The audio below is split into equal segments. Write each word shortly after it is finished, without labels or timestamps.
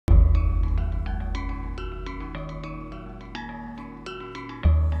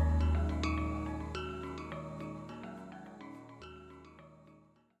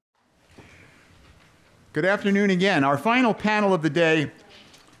Good afternoon again. Our final panel of the day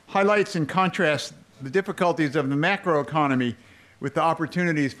highlights and contrasts the difficulties of the macroeconomy with the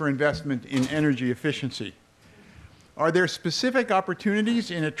opportunities for investment in energy efficiency. Are there specific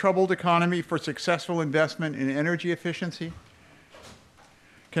opportunities in a troubled economy for successful investment in energy efficiency?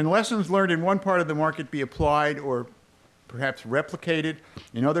 Can lessons learned in one part of the market be applied or perhaps replicated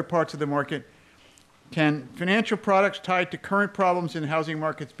in other parts of the market? Can financial products tied to current problems in housing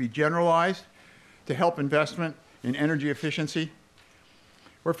markets be generalized to help investment in energy efficiency?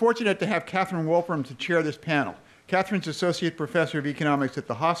 We're fortunate to have Catherine Wolfram to chair this panel. Catherine's Associate Professor of Economics at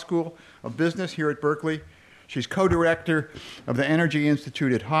the Haas School of Business here at Berkeley. She's co-director of the Energy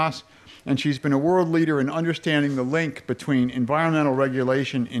Institute at Haas, and she's been a world leader in understanding the link between environmental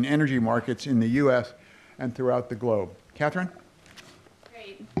regulation in energy markets in the US and throughout the globe. Catherine?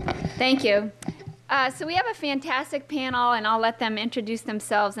 Great. Thank you. So we have a fantastic panel, and I'll let them introduce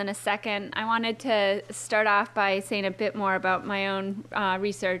themselves in a second. I wanted to start off by saying a bit more about my own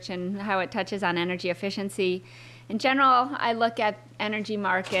research and how it touches on energy efficiency. In general, I look at energy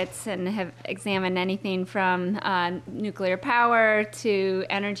markets and have examined anything from nuclear power to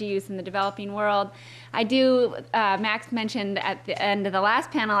energy use in the developing world. I do, Max mentioned at the end of the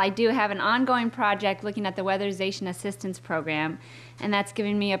last panel, I do have an ongoing project looking at the Weatherization Assistance Program, and that's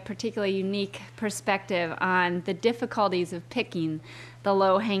giving me a particularly unique perspective on the difficulties of picking the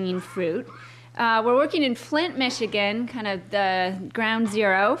low-hanging fruit. We're working in Flint, Michigan, kind of the ground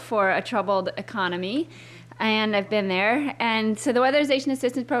zero for a troubled economy. And I've been there. And so the Weatherization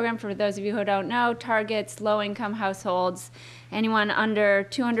Assistance Program, for those of you who don't know, targets low-income households, anyone under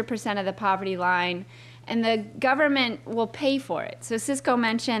 200% of the poverty line, and the government will pay for it. So Cisco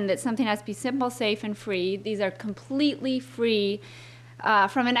mentioned that something has to be simple, safe, and free. These are completely free,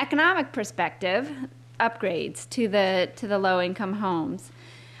 from an economic perspective, upgrades to the low-income homes.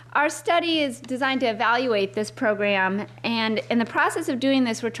 Our study is designed to evaluate this program, and in the process of doing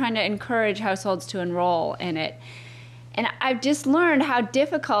this, we're trying to encourage households to enroll in it. And I've just learned how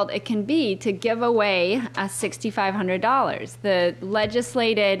difficult it can be to give away $6,500. The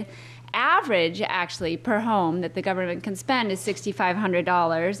legislated average, actually, per home that the government can spend is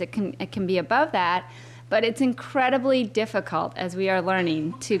 $6,500. It can be above that. But it's incredibly difficult, as we are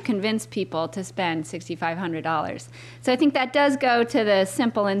learning, to convince people to spend $6,500. So I think that does go to the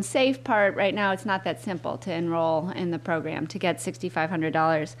simple and safe part. Right now, it's not that simple to enroll in the program to get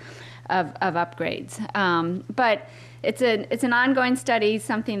 $6,500 of upgrades. But it's an ongoing study,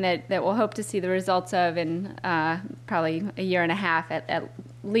 something that we'll hope to see the results of in probably a year and a half at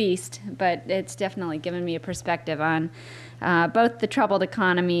least. But it's definitely given me a perspective on both the troubled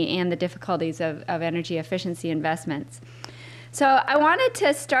economy and the difficulties of energy efficiency investments. So I wanted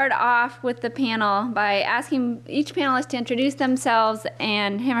to start off with the panel by asking each panelist to introduce themselves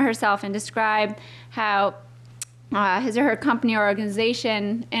and him or herself and describe how his or her company or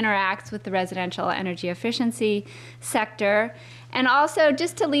organization interacts with the residential energy efficiency sector. And also,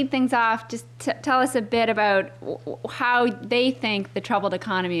 just to lead things off, just tell us a bit about how they think the troubled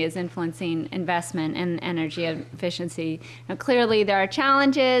economy is influencing investment in energy efficiency. Now, clearly, there are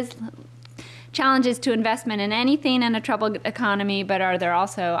challenges to investment in anything in a troubled economy, but are there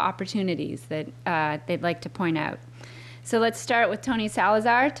also opportunities that they'd like to point out? So let's start with Tony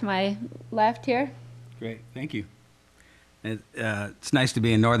Salazar to my left here. Great, thank you. It's nice to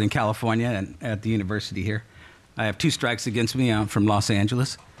be in Northern California and at the university here. I have 2 strikes against me. I'm from Los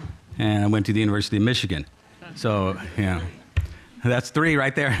Angeles, and I went to the University of Michigan. So, yeah, that's 3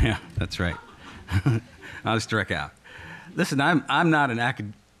 right there. Yeah, that's right. I'll strike out. Listen, I'm not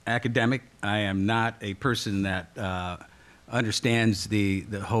an academic. I am not a person that understands the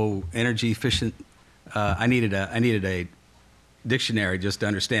whole energy efficient. I needed a dictionary just to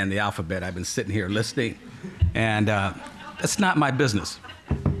understand the alphabet. I've been sitting here listening, and that's not my business.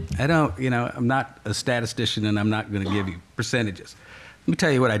 I don't, I'm not a statistician, and I'm not going to give you percentages. Let me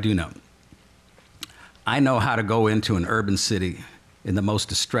tell you what I do know. I know how to go into an urban city in the most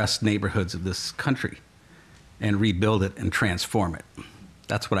distressed neighborhoods of this country and rebuild it and transform it.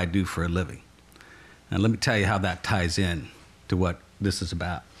 That's what I do for a living. And let me tell you how that ties in to what this is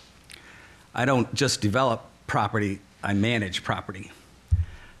about. I don't just develop property, I manage property.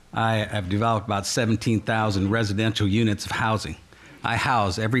 I have developed about 17,000 residential units of housing. I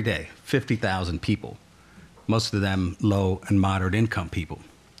house every day 50,000 people, most of them low and moderate income people.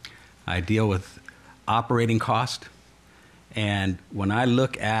 I deal with operating cost, and when I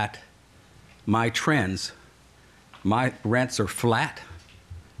look at my trends, my rents are flat,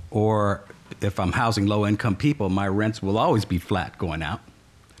 or if I'm housing low income people, my rents will always be flat going out,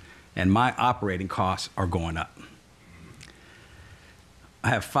 and my operating costs are going up. I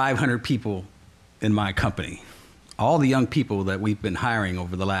have 500 people in my company. All the young people that we've been hiring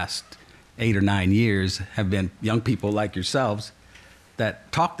over the last 8 or 9 years have been young people like yourselves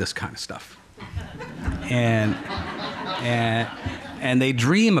that talk this kind of stuff. And they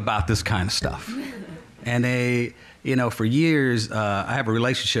dream about this kind of stuff. And they, you know, for years, I have a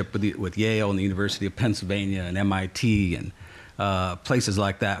relationship with Yale and the University of Pennsylvania and MIT and places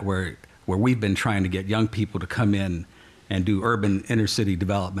like that where we've been trying to get young people to come in and do urban inner city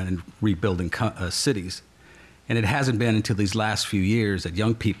development and rebuilding cities. And it hasn't been until these last few years that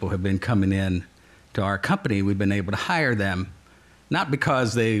young people have been coming in to our company. We've been able to hire them, not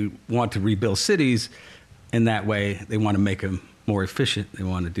because they want to rebuild cities in that way. They want to make them more efficient. They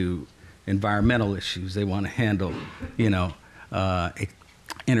want to do environmental issues. They want to handle, you know,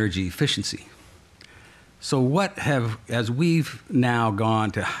 energy efficiency. So as we've now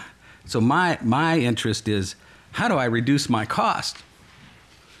gone to, so my interest is, how do I reduce my cost?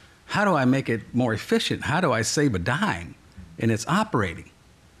 How do I make it more efficient? How do I save a dime in its operating?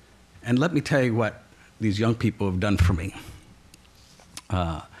 And let me tell you what these young people have done for me.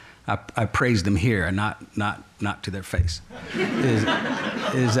 I praise them here, not to their face.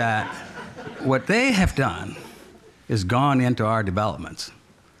 is that what they have done is gone into our developments,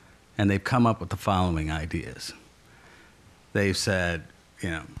 and they've come up with the following ideas. They've said, you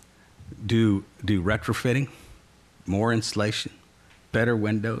know, do retrofitting, more insulation, better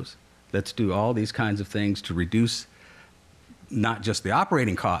windows. Let's do all these kinds of things to reduce not just the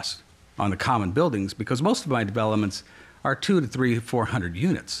operating costs on the common buildings, because most of my developments are 200 to 300, 400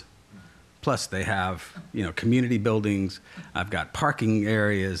 units. Plus they have, you know, community buildings, I've got parking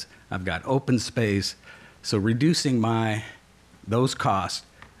areas, I've got open space. So reducing those costs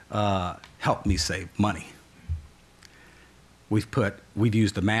helped me save money. We've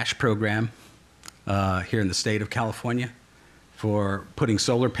used the MASH program here in the state of California for putting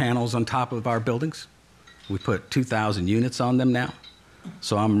solar panels on top of our buildings. We put 2,000 units on them now.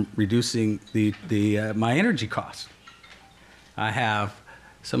 So I'm reducing my energy costs. I have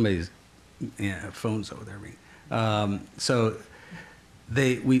somebody's phone's over there ringing. So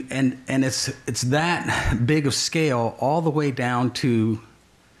it's that big of scale all the way down to,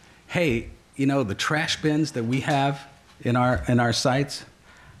 hey, you know, the trash bins that we have in our sites,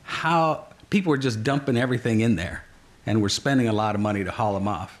 how people are just dumping everything in there, and we're spending a lot of money to haul them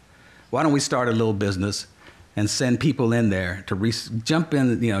off. Why don't we start a little business and send people in there to jump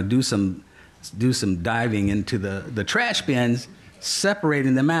in, you know, do some diving into the trash bins,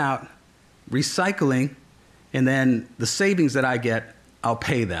 separating them out, recycling, and then the savings that I get, I'll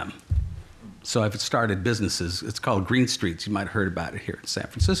pay them. So I've started businesses. It's called Green Streets. You might have heard about it here in San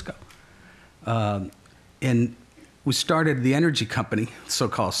Francisco. And we started the energy company,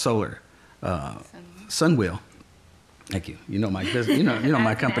 so-called solar, Sunwheel. Thank you. You know my business. You know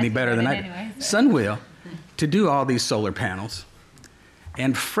my company better than I do. Anyway, so. Sunwheel, to do all these solar panels,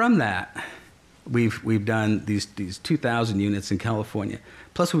 and from that, we've done these 2,000 units in California.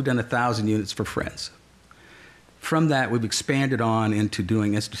 Plus, we've done 1,000 units for Friends. From that, we've expanded on into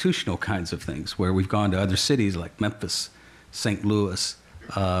doing institutional kinds of things, where we've gone to other cities like Memphis, St. Louis.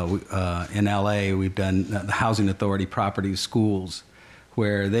 In LA, we've done the Housing Authority properties, schools,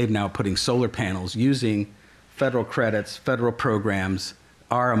 where they've now putting solar panels using federal credits, federal programs,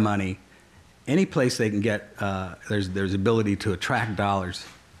 ARA money. Any place they can get, there's ability to attract dollars.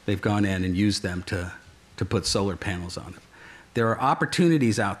 They've gone in and used them to put solar panels on them. There are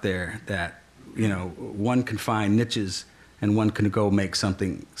opportunities out there that, you know, one can find niches and one can go make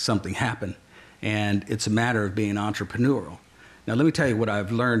something happen. And it's a matter of being entrepreneurial. Now, let me tell you what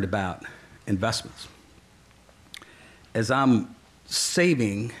I've learned about investments. As I'm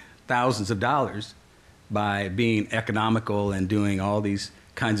saving thousands of dollars by being economical and doing all these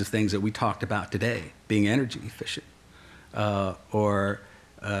kinds of things that we talked about today, being energy efficient,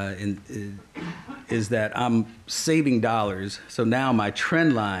 is that I'm saving dollars. So now my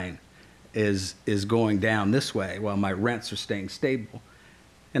trend line is going down this way while my rents are staying stable,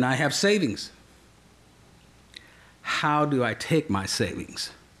 and I have savings. How do I take my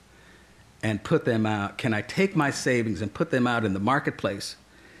savings and put them out? Can I take my savings and put them out in the marketplace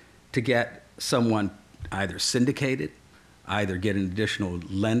to get someone either syndicated, either get an additional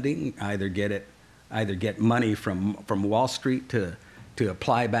lending, either get money from Wall Street to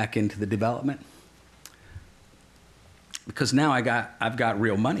apply back into the development? Because now I've got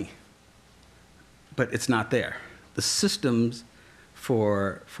real money, but it's not there. The systems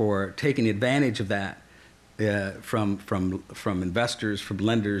for taking advantage of that from investors, from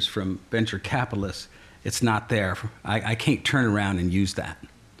lenders, from venture capitalists, it's not there. I can't turn around and use that.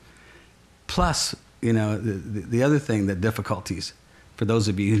 Plus, you know, the other thing, the difficulties, for those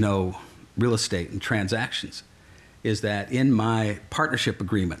of you who know real estate and transactions is that in my partnership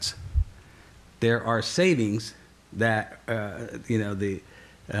agreements, there are savings that,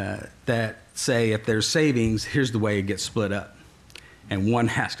 that say if there's savings, here's the way it gets split up. And one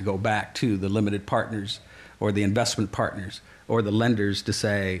has to go back to the limited partners or the investment partners or the lenders to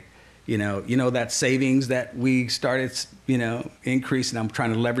say, that savings that we started, increasing, I'm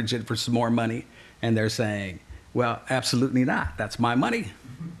trying to leverage it for some more money. And they're saying, well, absolutely not. That's my money.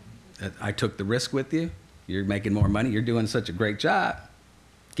 I took the risk with you. You're making more money. You're doing such a great job.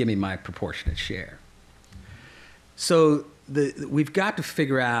 Give me my proportionate share. So we've got to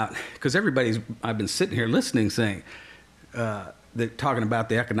figure out, because I've been sitting here listening, saying, they're talking about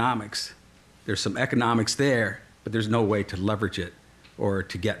the economics. There's some economics there, but there's no way to leverage it or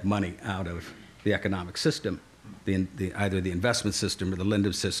to get money out of the economic system, either the investment system or the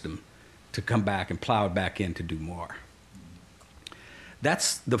lending system, to come back and plow it back in to do more.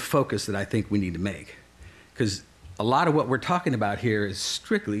 That's the focus that I think we need to make, because a lot of what we're talking about here is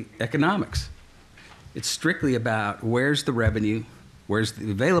strictly economics. It's strictly about where's the revenue, where's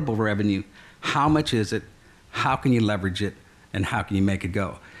the available revenue, how much is it, how can you leverage it, and how can you make it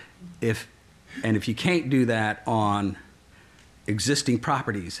go. If you can't do that on existing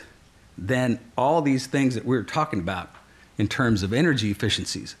properties, then all these things that we're talking about in terms of energy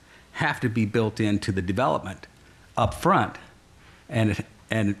efficiencies have to be built into the development up front, and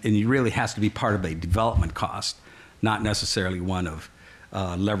it really has to be part of a development cost, not necessarily one of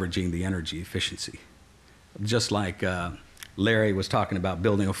leveraging the energy efficiency. Just like Larry was talking about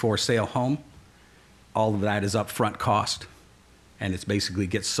building a for-sale home, all of that is upfront cost, and it basically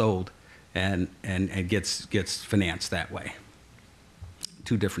gets sold and gets financed that way.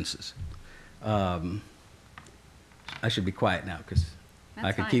 Two differences. I should be quiet now because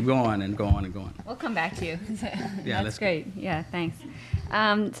I could keep going and going and going. We'll come back to you. Yeah, that's great. Yeah, thanks.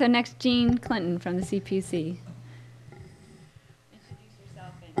 So next, Jeanne Clinton from the CPUC. Introduce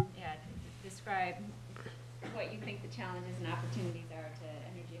yourself and describe what you think the challenges and opportunities are to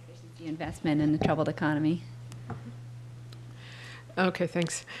energy efficiency investment in the troubled economy. Okay,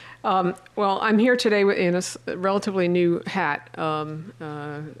 thanks. Well, I'm here today in a relatively new hat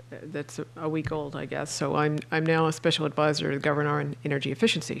that's a week old, I guess. So I'm now a special advisor to the governor on energy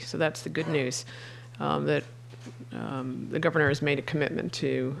efficiency. So that's the good news, that the governor has made a commitment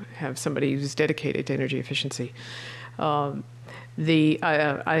to have somebody who's dedicated to energy efficiency. I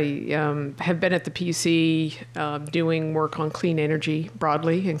have been at the PUC doing work on clean energy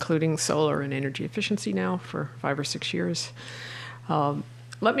broadly, including solar and energy efficiency now for 5 or 6 years.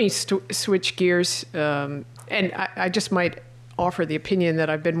 Let me switch gears, and I just might offer the opinion that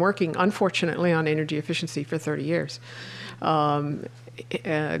I've been working, unfortunately, on energy efficiency for 30 years,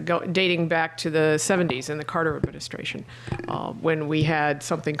 dating back to the 70s in the Carter administration, when we had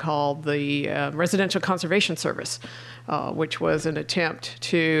something called the Residential Conservation Service, which was an attempt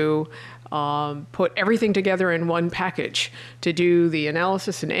to put everything together in one package to do the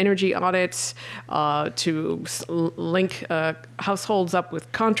analysis and energy audits, to link households up with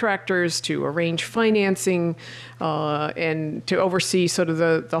contractors, to arrange financing, and to oversee sort of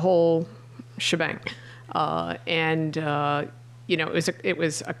the whole shebang. It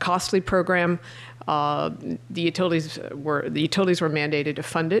was a costly program. The utilities were mandated to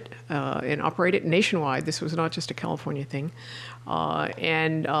fund it and operate it nationwide. This was not just a California thing.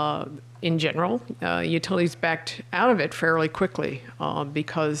 In general, utilities backed out of it fairly quickly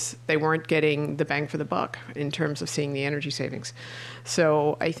because they weren't getting the bang for the buck in terms of seeing the energy savings.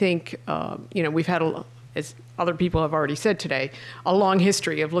 So I think, we've had, as other people have already said today, a long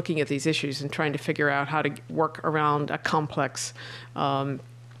history of looking at these issues and trying to figure out how to work around a complex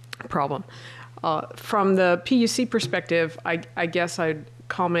problem. From the PUC perspective, I guess I'd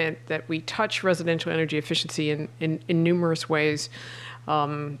comment that we touch residential energy efficiency in numerous ways.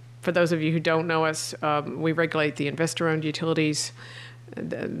 For those of you who don't know us, we regulate the investor-owned utilities.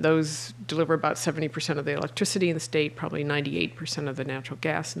 Those deliver about 70% of the electricity in the state, probably 98% of the natural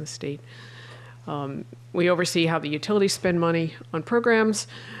gas in the state. We oversee how the utilities spend money on programs.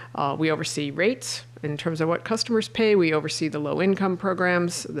 We oversee rates in terms of what customers pay. We oversee the low-income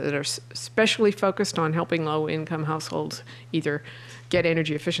programs that are specially focused on helping low-income households either get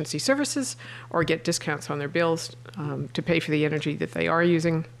energy efficiency services or get discounts on their bills to pay for the energy that they are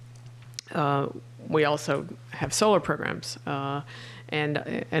using. We also have solar programs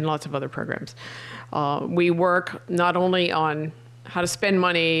and lots of other programs. We work not only on how to spend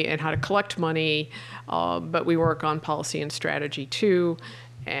money and how to collect money, but we work on policy and strategy too,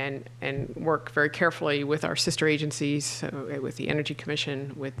 and work very carefully with our sister agencies, so with the Energy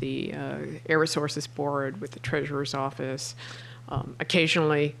Commission, with the Air Resources Board, with the Treasurer's Office,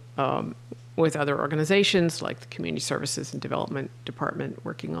 occasionally with other organizations like the Community Services and Development Department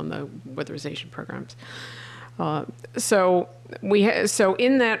working on the weatherization programs. So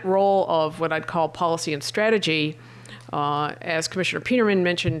in that role of what I'd call policy and strategy, as Commissioner Peterman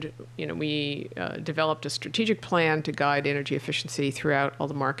mentioned, we developed a strategic plan to guide energy efficiency throughout all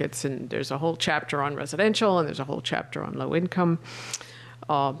the markets, and there's a whole chapter on residential, and there's a whole chapter on low income.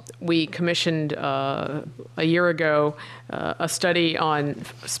 We commissioned a year ago a study on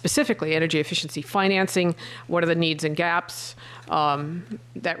specifically energy efficiency financing. What are the needs and gaps?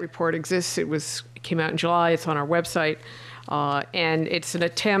 That report exists. It came out in July. It's on our website. And it's an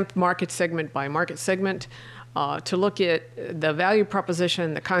attempt, market segment by market segment, to look at the value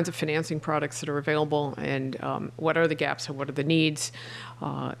proposition, the kinds of financing products that are available, and what are the gaps and what are the needs,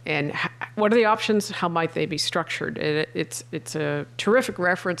 and what are the options, how might they be structured. It's a terrific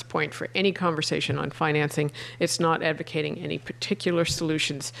reference point for any conversation on financing. It's not advocating any particular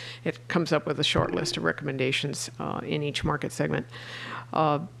solutions. It comes up with a short list of recommendations in each market segment.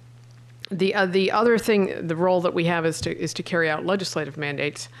 The other thing, the role that we have is to carry out legislative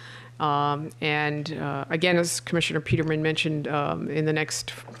mandates. Again, as Commissioner Peterman mentioned, in the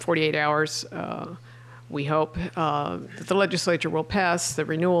next 48 hours, we hope that the legislature will pass the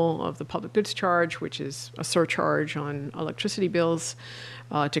renewal of the public goods charge, which is a surcharge on electricity bills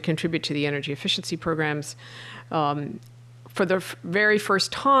to contribute to the energy efficiency programs. For the very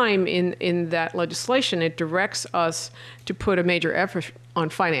first time in that legislation, it directs us to put a major effort on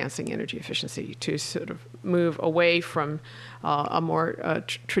financing energy efficiency, to sort of move away from a more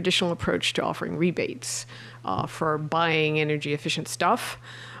traditional approach to offering rebates for buying energy efficient stuff,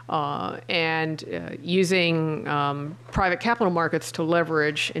 and using private capital markets to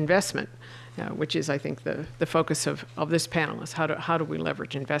leverage investment, which is, I think, the focus of this panel, is how do we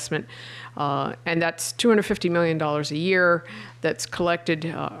leverage investment. And that's $250 million a year that's collected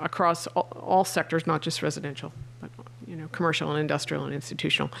across all sectors, not just residential, but commercial and industrial and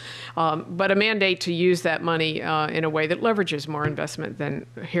institutional. But a mandate to use that money in a way that leverages more investment than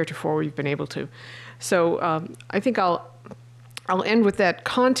heretofore we've been able to. So I think I'll end with that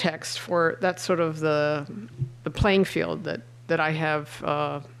context for that's sort of the playing field that I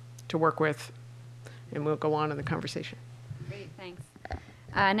have to work with, and we'll go on in the conversation. Great, thanks.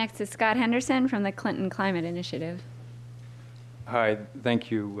 Next is Scott Henderson from the Clinton Climate Initiative. Hi, thank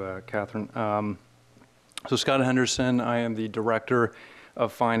you, Catherine. So Scott Henderson, I am the Director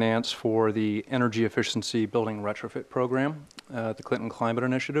of Finance for the Energy Efficiency Building Retrofit Program at the Clinton Climate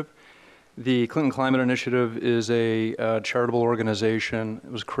Initiative. The Clinton Climate Initiative is a charitable organization.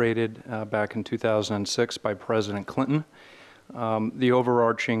 It was created back in 2006 by President Clinton. The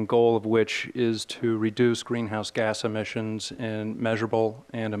overarching goal of which is to reduce greenhouse gas emissions in measurable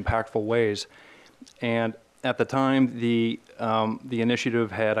and impactful ways. And at the time, the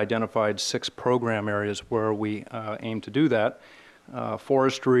initiative had identified 6 program areas where we aim to do that: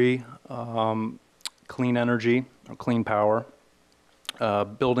 forestry, clean energy or clean power,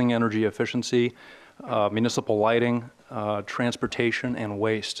 building energy efficiency, municipal lighting, transportation, and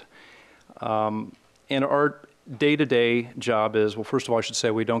waste. And our day-to-day job is, well, first of all, I should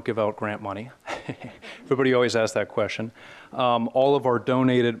say we don't give out grant money. Everybody always asks that question. All of our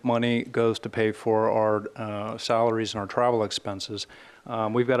donated money goes to pay for our salaries and our travel expenses.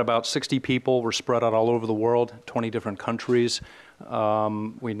 We've got about 60 people. We're spread out all over the world, 20 different countries.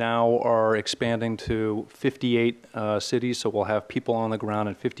 We now are expanding to 58 cities, so we'll have people on the ground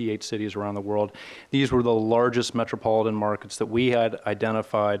in 58 cities around the world. These were the largest metropolitan markets that we had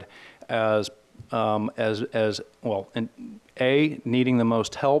identified as well, and needing the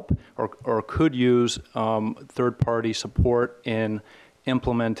most help or could use third-party support in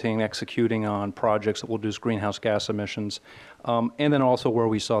implementing, executing on projects that will reduce greenhouse gas emissions, and then also where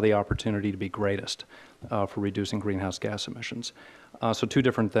we saw the opportunity to be greatest for reducing greenhouse gas emissions. So 2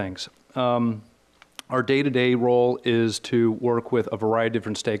 different things. Our day-to-day role is to work with a variety of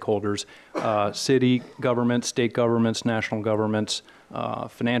different stakeholders: city governments, state governments, national governments,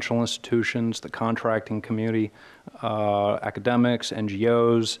 financial institutions, the contracting community, academics,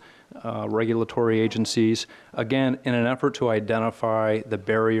 NGOs, regulatory agencies, again, in an effort to identify the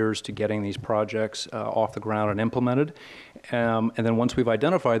barriers to getting these projects off the ground and implemented. And then once we've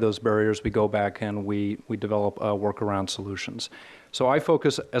identified those barriers, we go back and we develop workaround solutions. So I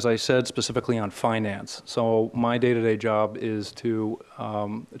focus, as I said, specifically on finance. So my day-to-day job is to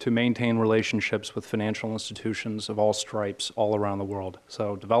maintain relationships with financial institutions of all stripes all around the world.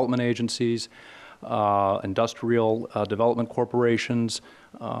 So development agencies, industrial development corporations,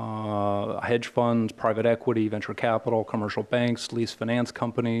 hedge funds, private equity, venture capital, commercial banks, lease finance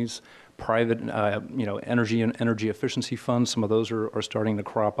companies, private, energy and energy efficiency funds. Some of those are starting to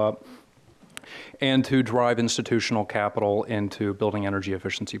crop up. And to drive institutional capital into building energy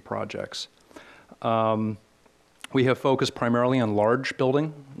efficiency projects. We have focused primarily on large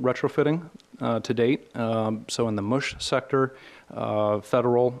building retrofitting to date. So in the MUSH sector,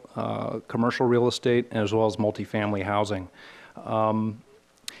 federal, commercial real estate, as well as multifamily housing.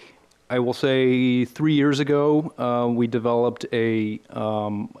 I will say 3 years ago, we developed a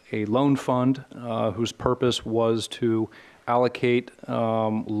loan fund whose purpose was to allocate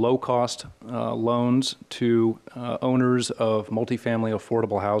low-cost loans to owners of multifamily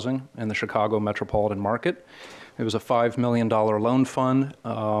affordable housing in the Chicago metropolitan market. It was a $5 million loan fund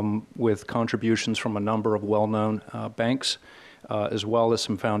with contributions from a number of well-known banks, as well as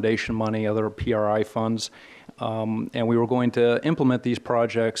some foundation money, other PRI funds. And we were going to implement these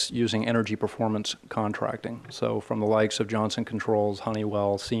projects using energy performance contracting. So from the likes of Johnson Controls,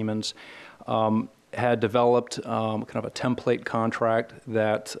 Honeywell, Siemens, had developed kind of a template contract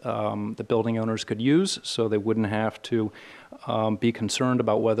that the building owners could use, so they wouldn't have to be concerned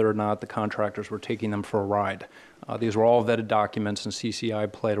about whether or not the contractors were taking them for a ride. These were all vetted documents, and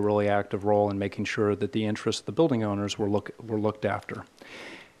CCI played a really active role in making sure that the interests of the building owners were looked after.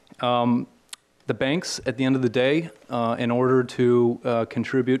 The banks, at the end of the day, in order to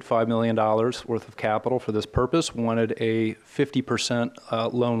contribute $5 million worth of capital for this purpose, wanted a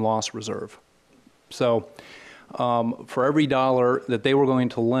 50% loan loss reserve. So for every dollar that they were going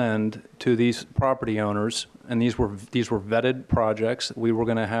to lend to these property owners, and these were vetted projects, we were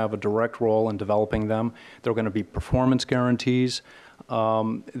going to have a direct role in developing them. There were going to be performance guarantees.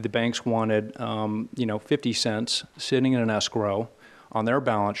 The banks wanted 50 cents sitting in an escrow on their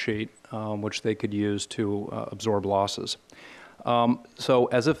balance sheet, which they could use to absorb losses. So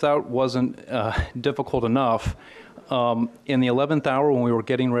as if that wasn't difficult enough, in the 11th hour when we were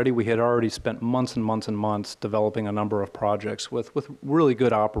getting ready, we had already spent months and months and months developing a number of projects with really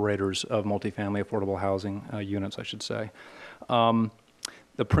good operators of multifamily affordable housing units, I should say.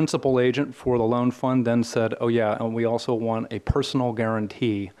 The principal agent for the loan fund then said, oh yeah, and we also want a personal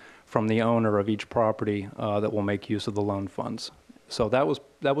guarantee from the owner of each property that will make use of the loan funds. So that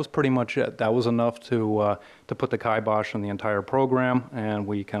was pretty much it. That was enough to put the kibosh on the entire program, and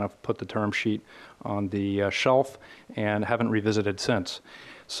we kind of put the term sheet on the shelf and haven't revisited since.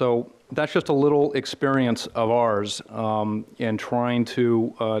 So that's just a little experience of ours in trying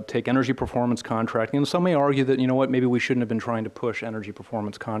to take energy performance contracting. And some may argue that, you know what, maybe we shouldn't have been trying to push energy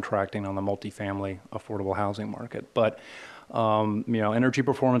performance contracting on the multifamily affordable housing market. But energy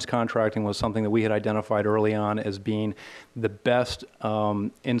performance contracting was something that we had identified early on as being the best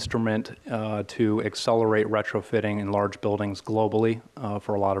instrument to accelerate retrofitting in large buildings globally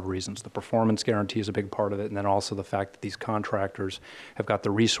for a lot of reasons. The performance guarantee is a big part of it, and then also the fact that these contractors have got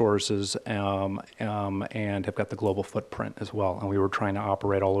the resources and have got the global footprint as well, and we were trying to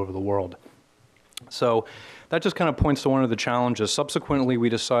operate all over the world. So that just kind of points to one of the challenges. Subsequently, we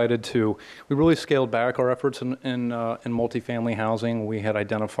decided we really scaled back our efforts in multifamily housing. We had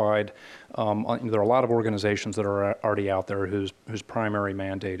identified, there are a lot of organizations that are already out there whose primary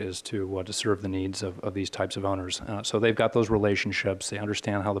mandate is to serve the needs of these types of owners. So they've got those relationships. They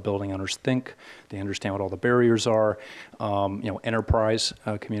understand how the building owners think. They understand what all the barriers are. Enterprise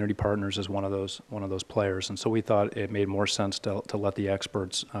community partners is one of those players. And so we thought it made more sense to let the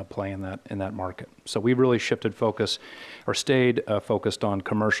experts play in that market. So we really shifted focus, or stayed focused on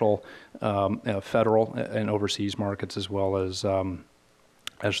commercial, federal, and overseas markets, as well as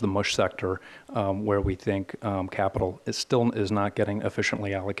the MUSH sector, where we think capital still is not getting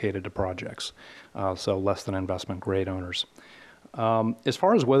efficiently allocated to projects, so less than investment grade owners. As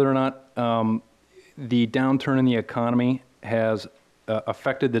far as whether or not the downturn in the economy has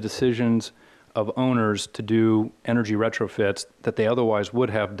affected the decisions of owners to do energy retrofits that they otherwise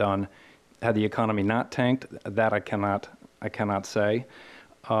would have done had the economy not tanked, that I cannot say.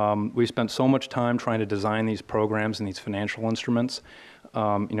 We spent so much time trying to design these programs and these financial instruments,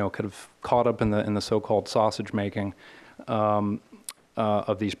 could have caught up in the so-called sausage making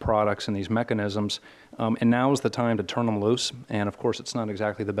of these products and these mechanisms, and now is the time to turn them loose. And of course, it's not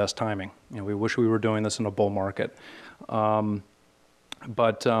exactly the best timing. We wish we were doing this in a bull market,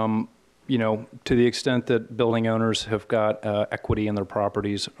 to the extent that building owners have got equity in their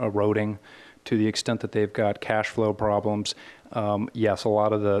properties eroding to the extent that they've got cash flow problems, yes, a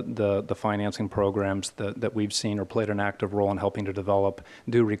lot of the financing programs that we've seen or played an active role in helping to develop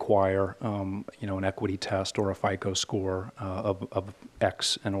do require, an equity test or a FICO score of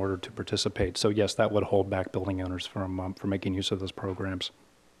X in order to participate. So yes, that would hold back building owners from making use of those programs.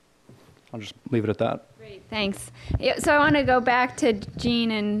 I'll just leave it at that. Great, thanks. Yeah, so I want to go back to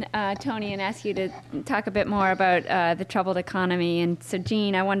Jeanne and Tony and ask you to talk a bit more about the troubled economy. And so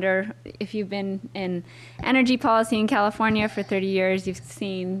Jeanne, I wonder if you've been in energy policy in California for 30 years, you've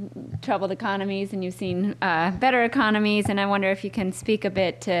seen troubled economies and you've seen better economies, and I wonder if you can speak a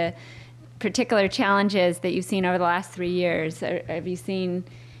bit to particular challenges that you've seen over the last 3 years. Have you seen,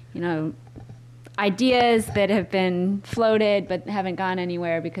 ideas that have been floated but haven't gone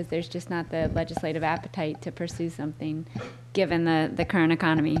anywhere because there's just not the legislative appetite to pursue something given the current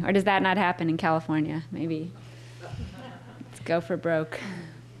economy? Or does that not happen in California? Maybe let's go for broke.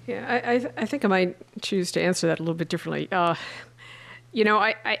 Yeah, I think I might choose to answer that a little bit differently. I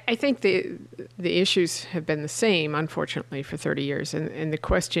think the issues have been the same, unfortunately, for 30 years. And the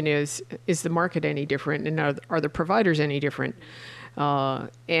question is the market any different? And are the providers any different?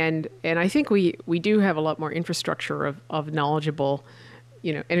 And I think we do have a lot more infrastructure of knowledgeable,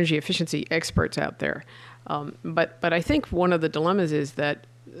 energy efficiency experts out there. But I think one of the dilemmas is that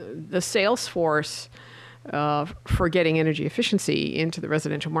the sales force for getting energy efficiency into the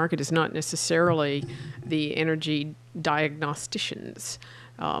residential market is not necessarily the energy diagnosticians.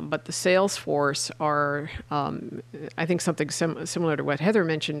 But the sales force are, I think something similar to what Heather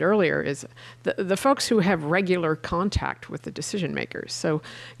mentioned earlier, is the folks who have regular contact with the decision makers. So,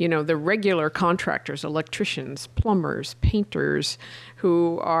 the regular contractors, electricians, plumbers, painters,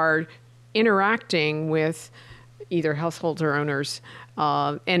 who are interacting with either households or owners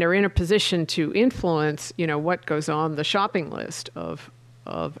and are in a position to influence, what goes on the shopping list of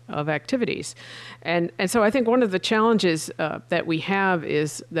activities. And so I think one of the challenges that we have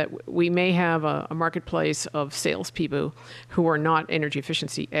is that we may have a marketplace of salespeople who are not energy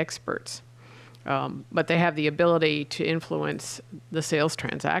efficiency experts, but they have the ability to influence the sales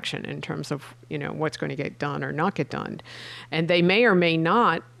transaction in terms of, what's going to get done or not get done. And they may or may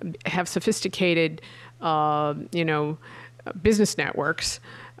not have sophisticated, business networks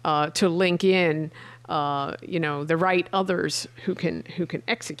to link in the right others who can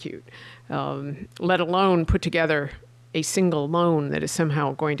execute, let alone put together a single loan that is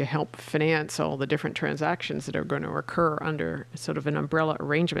somehow going to help finance all the different transactions that are going to occur under sort of an umbrella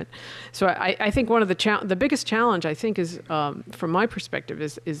arrangement. So I think one of the biggest challenge, I think, is from my perspective,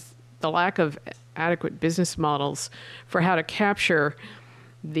 is the lack of adequate business models for how to capture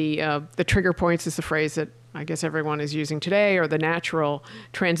the trigger points, is the phrase that I guess everyone is using today, or the natural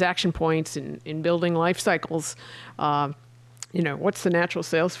transaction points in building life cycles. What's the natural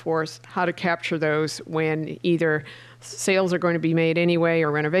sales force, how to capture those when either sales are going to be made anyway,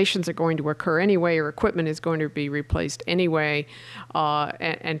 or renovations are going to occur anyway, or equipment is going to be replaced anyway,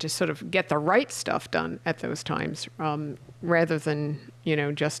 and to sort of get the right stuff done at those times, rather than,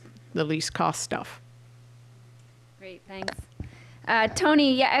 just the least cost stuff. Great, thanks.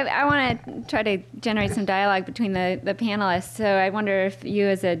 Tony, I want to try to generate some dialogue between the panelists. So I wonder if you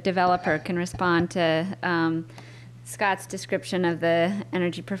as a developer can respond to Scott's description of the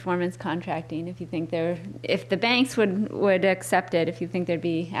energy performance contracting, if you think if the banks would accept it, if you think there'd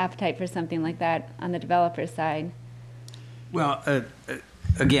be appetite for something like that on the developer side. Well,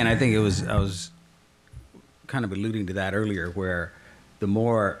 again, I think I was kind of alluding to that earlier, where the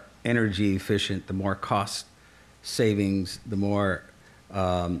more energy efficient, the more cost savings, the more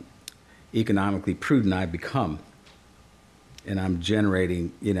economically prudent I become, and I'm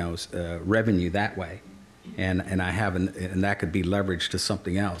generating, revenue that way, and I haven't, and that could be leveraged to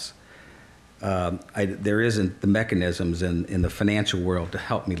something else. There isn't the mechanisms in the financial world to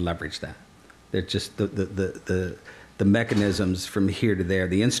help me leverage that. They're just the mechanisms from here to there.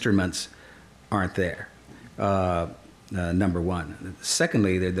 The instruments aren't there. Number one.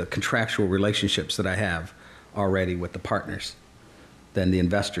 Secondly, they're the contractual relationships that I have already with the partners, then the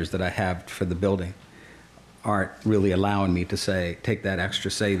investors that I have for the building aren't really allowing me to say, take that extra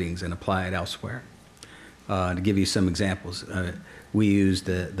savings and apply it elsewhere. To give you some examples, we used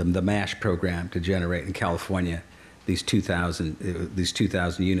the MASH program to generate in California these 2,000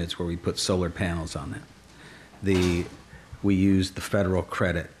 units where we put solar panels on them. We used the federal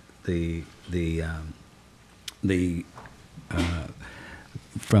credit,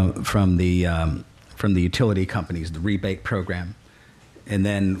 from the utility companies, the rebate program. And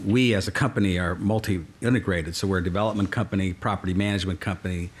then we as a company are multi-integrated. So we're a development company, property management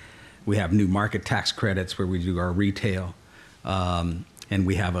company. We have new market tax credits where we do our retail. and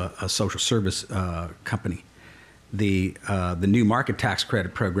we have a social service company. The new market tax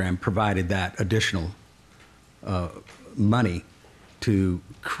credit program provided that additional money to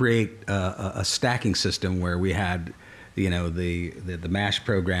create a stacking system where we had, the MASH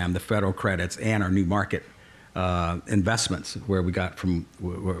program, the federal credits, and our new market investments, where we got from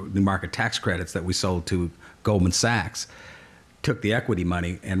new market tax credits that we sold to Goldman Sachs, took the equity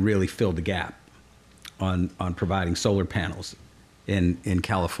money and really filled the gap on providing solar panels in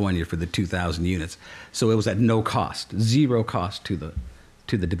California for the 2,000 units. So it was at no cost, zero cost to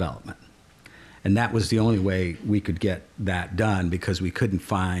the development. And that was the only way we could get that done, because we couldn't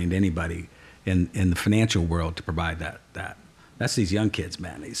find anybody in the financial world to provide that. That's these young kids,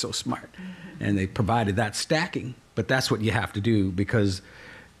 man. They're so smart. And they provided that stacking. But that's what you have to do, because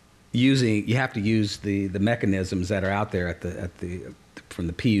you have to use the mechanisms that are out there from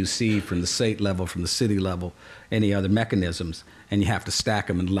the PUC, from the state level, from the city level, any other mechanisms, and you have to stack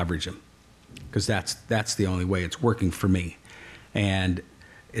them and leverage them, because that's the only way it's working for me. And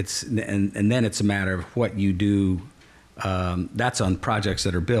then it's a matter of what you do. That's on projects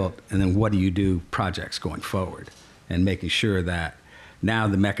that are built, and then what do you do projects going forward, and making sure that now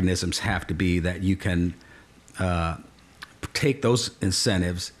the mechanisms have to be that you can take those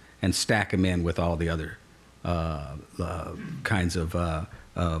incentives and stack them in with all the other kinds of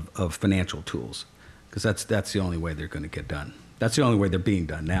financial tools, because that's the only way they're going to get done. That's the only way they're being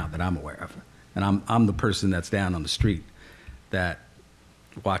done now that I'm aware of. And I'm the person that's down on the street that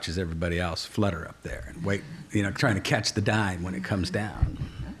watches everybody else flutter up there and wait, trying to catch the dime when it comes down.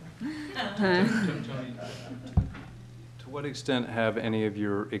 To what extent have any of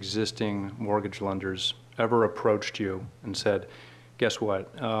your existing mortgage lenders ever approached you and said, guess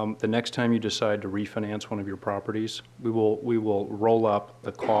what, the next time you decide to refinance one of your properties, we will roll up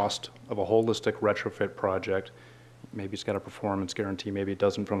the cost of a holistic retrofit project, maybe it's got a performance guarantee, maybe it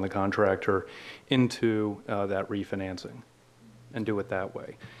doesn't, from the contractor, into that refinancing, and do it that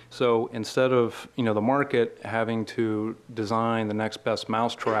way. So instead of the market having to design the next best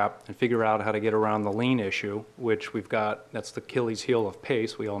mousetrap and figure out how to get around the lien issue, which we've got, that's the Achilles heel of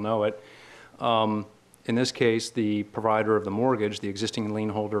PACE, we all know it. In this case, the provider of the mortgage, the existing lien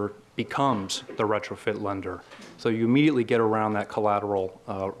holder, becomes the retrofit lender. So you immediately get around that collateral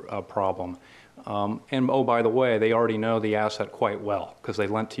problem. And oh, by the way, they already know the asset quite well because they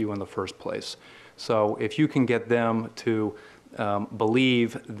lent to you in the first place. So if you can get them to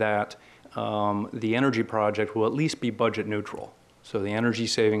believe that the energy project will at least be budget neutral, so the energy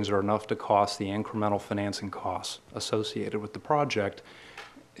savings are enough to cost the incremental financing costs associated with the project,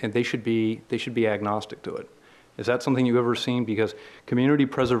 and they should be agnostic to it. Is that something you've ever seen? Because Community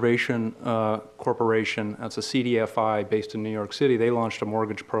Preservation Corporation, that's a CDFI based in New York City, they launched a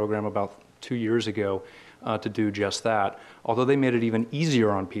mortgage program about 2 years ago to do just that, although they made it even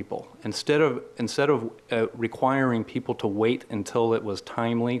easier on people. Instead of requiring people to wait until it was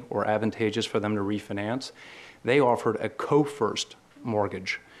timely or advantageous for them to refinance, they offered a co-first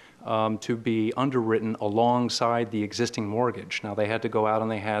mortgage to be underwritten alongside the existing mortgage. Now they had to go out and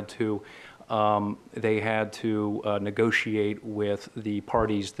they had to negotiate with the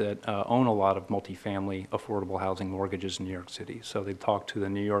parties that own a lot of multifamily affordable housing mortgages in New York City. So they talked to the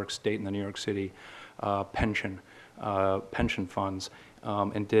New York State and the New York City pension funds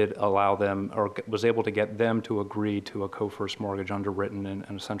and did allow them, or was able to get them to agree to a co-first mortgage underwritten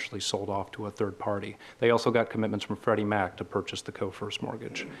and essentially sold off to a third party. They also got commitments from Freddie Mac to purchase the co-first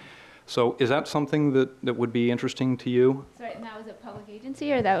mortgage. So is that something that would be interesting to you? Sorry, and that was a public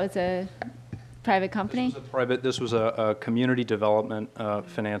agency, or that was a private company? This was a community development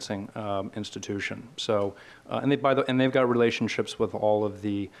financing institution. So, and they've got relationships with all of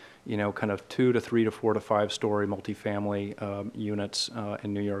the, kind of 2 to 3 to 4 to 5 story multifamily units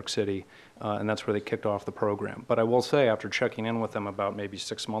in New York City, and that's where they kicked off the program. But I will say, after checking in with them about maybe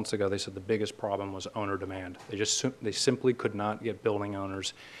 6 months ago, they said the biggest problem was owner demand. They simply could not get building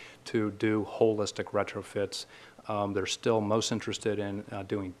owners to do holistic retrofits. They're still most interested in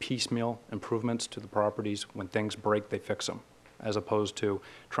doing piecemeal improvements to the properties. When things break, they fix them, as opposed to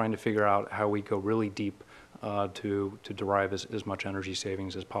trying to figure out how we go really deep to derive as much energy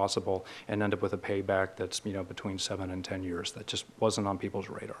savings as possible and end up with a payback that's between 7 and 10 years. That just wasn't on people's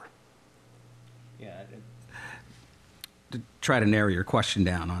radar. Yeah. To try to narrow your question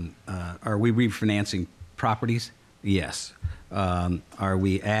down on, are we refinancing properties? Yes. Are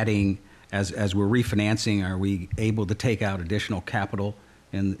we adding, as we're refinancing, are we able to take out additional capital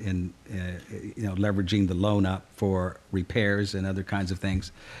in leveraging the loan up for repairs and other kinds of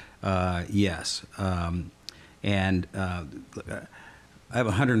things? Yes. And I have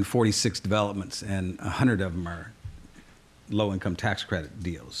 146 developments, and 100 of them are low-income tax credit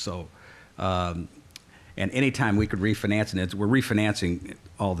deals. So, and anytime we could refinance, and we're refinancing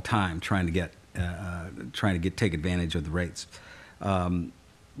all the time, trying to take advantage of the rates.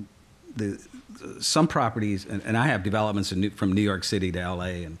 Some properties, and I have developments from New York City to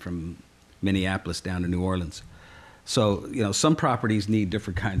LA and from Minneapolis down to New Orleans. So, some properties need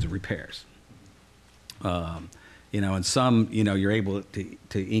different kinds of repairs. And some, you're able to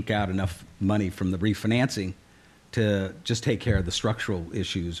ink out enough money from the refinancing to just take care of the structural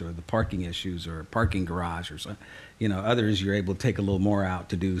issues or the parking issues or a parking garage or something. Others you're able to take a little more out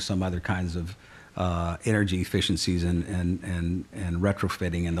to do some other kinds of energy efficiencies and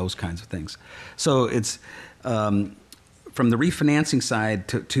retrofitting and those kinds of things. So it's from the refinancing side,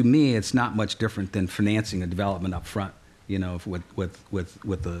 to me, it's not much different than financing a development up front. With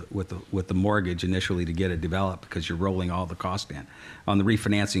the mortgage initially to get it developed, because you're rolling all the cost in. On the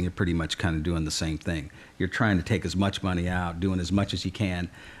refinancing, you're pretty much kind of doing the same thing. You're trying to take as much money out, doing as much as you can,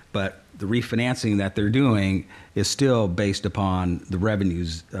 but the refinancing that they're doing is still based upon the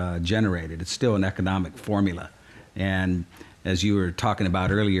revenues generated. It's still an economic formula. And as you were talking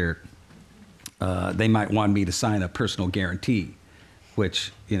about earlier, they might want me to sign a personal guarantee,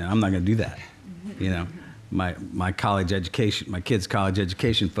 which, I'm not going to do that, My college education, my kids' college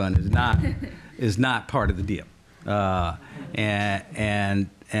education fund is not part of the deal, and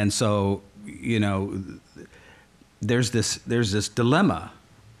so there's this dilemma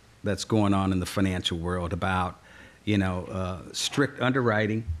that's going on in the financial world about strict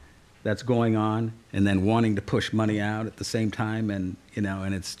underwriting that's going on, and then wanting to push money out at the same time, and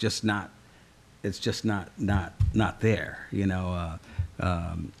it's just not there,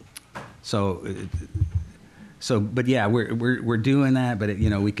 So, but yeah, we're doing that, but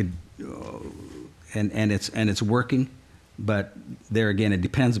we could, and it's working, but there again, it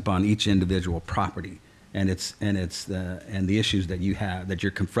depends upon each individual property, and the issues that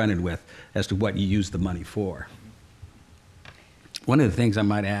you're confronted with as to what you use the money for. One of the things I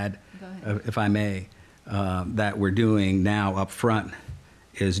might add, if I may, that we're doing now up front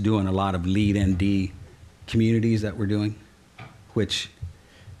is doing a lot of lead ND communities that we're doing, which,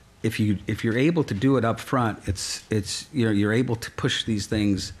 if you're able to do it up front, you're able to push these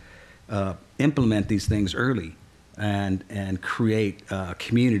things, implement these things early, and create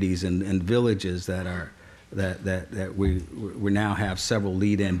communities and villages that we now have several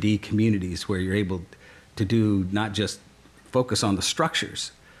lead ND communities where you're able to do not just focus on the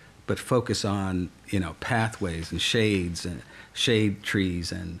structures, but focus on pathways and shades and shade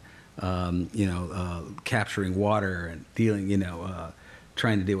trees and capturing water and dealing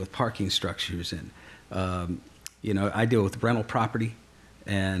trying to deal with parking structures, and I deal with rental property,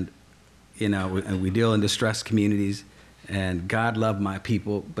 and and we deal in distressed communities, and God love my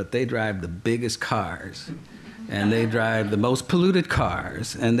people, but they drive the biggest cars, and they drive the most polluted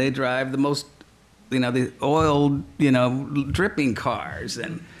cars, and they drive the most the oil dripping cars,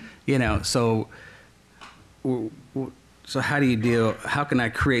 and so how do you deal? How can I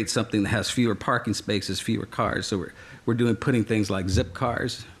create something that has fewer parking spaces, fewer cars? So we're putting things like zip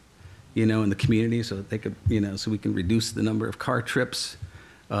cars, in the community, so that they could, so we can reduce the number of car trips,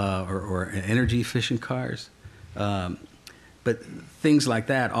 or energy efficient cars. But things like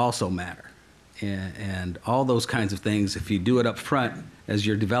that also matter, and all those kinds of things. If you do it up front as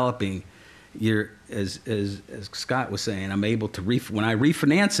you're developing, as Scott was saying, I'm able to when I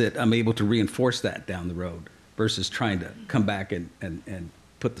refinance it, I'm able to reinforce that down the road, versus trying to come back and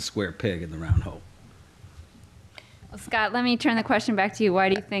put the square peg in the round hole. Well, Scott, let me turn the question back to you. Why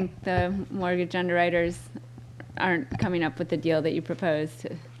do you think the mortgage underwriters aren't coming up with the deal that you proposed?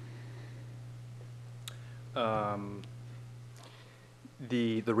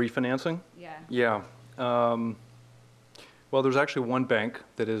 The refinancing? Yeah. Yeah. Well, there's actually one bank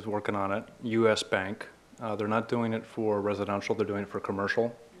that is working on it, U.S. Bank. They're not doing it for residential, they're doing it for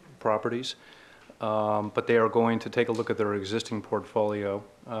commercial properties. But they are going to take a look at their existing portfolio,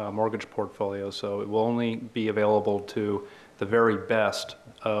 mortgage portfolio, so it will only be available to the very best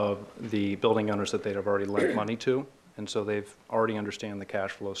of the building owners that they've already lent money to, and so they've already understand the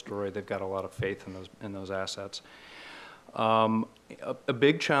cash flow story. They've got a lot of faith in those assets. A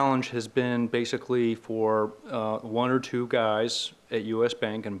big challenge has been basically for one or two guys at U.S.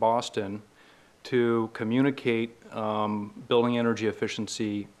 Bank in Boston to communicate building energy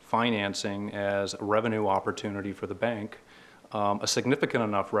efficiency financing as a revenue opportunity for the bank, a significant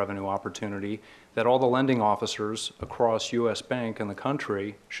enough revenue opportunity that all the lending officers across U.S. Bank and the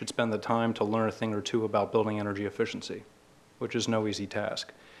country should spend the time to learn a thing or two about building energy efficiency, which is no easy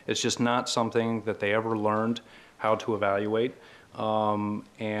task. It's just not something that they ever learned how to evaluate,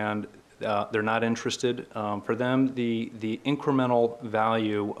 and They're not interested. For them, the incremental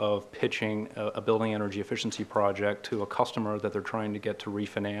value of pitching a building energy efficiency project to a customer that they're trying to get to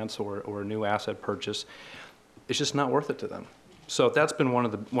refinance or a new asset purchase, it's just not worth it to them. So that's been one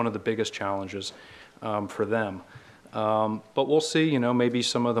of the biggest challenges for them. But we'll see. You know, maybe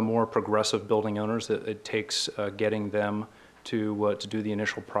some of the more progressive building owners, that it takes getting them to do the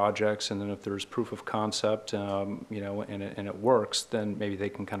initial projects, and then if there's proof of concept, you know, and it works, then maybe they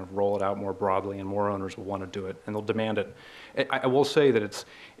can kind of roll it out more broadly, and more owners will want to do it, and they'll demand it. I will say that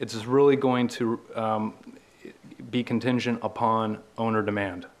it's really going to be contingent upon owner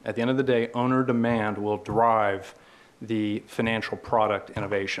demand. At the end of the day, owner demand will drive the financial product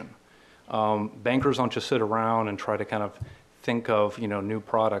innovation. Bankers don't just sit around and try to kind of think of, you know, new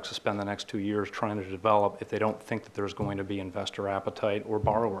products to spend the next 2 years trying to develop if they don't think that there's going to be investor appetite or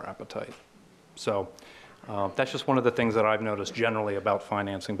borrower appetite. So that's just one of the things that I've noticed generally about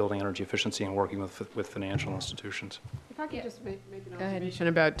financing building energy efficiency and working with financial institutions. If I could just make an observation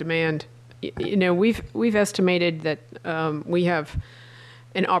about demand. You know, we've estimated that we have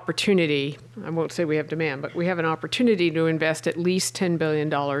an opportunity, I won't say we have demand, but we have an opportunity to invest at least $10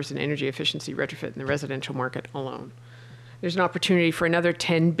 billion in energy efficiency retrofit in the residential market alone. There's an opportunity for another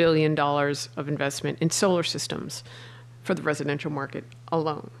 $10 billion of investment in solar systems for the residential market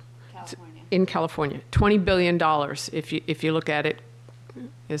alone. California. In California. $20 billion if you look at it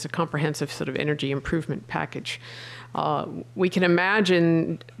as a comprehensive sort of energy improvement package. We can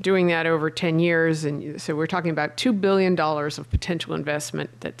imagine doing that over 10 years, and so we're talking about $2 billion of potential investment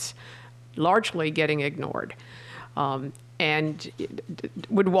that's largely getting ignored. And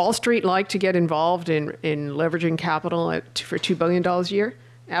would Wall Street like to get involved in leveraging capital for $2 billion a year?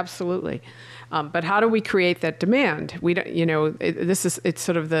 Absolutely. But how do we create that demand? We don't, you know, it's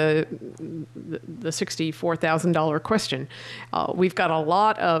sort of the $64,000 question. We've got a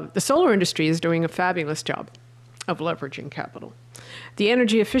lot of, the solar industry is doing a fabulous job of leveraging capital. The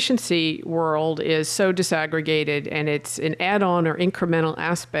energy efficiency world is so disaggregated, and it's an add-on or incremental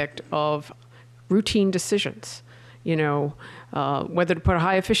aspect of routine decisions. You know, whether to put a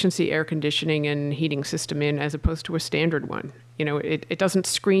high efficiency air conditioning and heating system in as opposed to a standard one. You know, it doesn't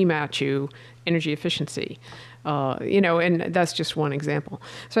scream at you energy efficiency. You know, and that's just one example.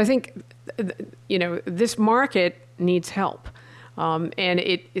 So I think, you know, this market needs help.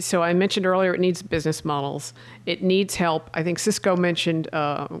 So I mentioned earlier, it needs business models. It needs help. I think Cisco mentioned,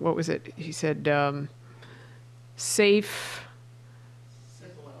 what was it? He said, safe,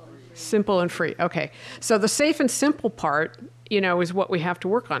 simple and free. Okay. So the safe and simple part, you know, is what we have to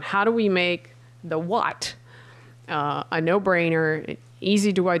work on. How do we make the what a no-brainer,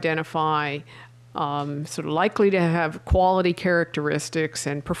 easy to identify, sort of likely to have quality characteristics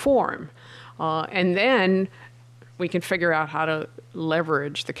and perform? And then we can figure out how to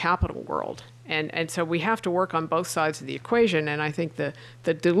leverage the capital world. And so we have to work on both sides of the equation. And I think the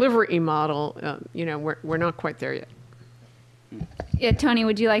delivery model, you know, we're not quite there yet. Yeah, Tony,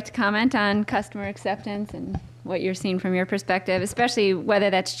 would you like to comment on customer acceptance and what you're seeing from your perspective, especially whether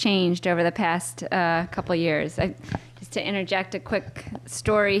that's changed over the past couple of years? Just to interject a quick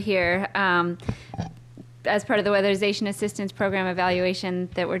story here. As part of the Weatherization Assistance Program evaluation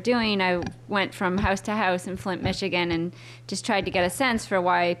that we're doing, I went from house to house in Flint, Michigan, and just tried to get a sense for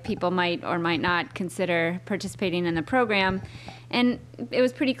why people might or might not consider participating in the program. And it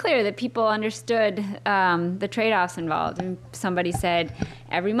was pretty clear that people understood the trade-offs involved. And somebody said,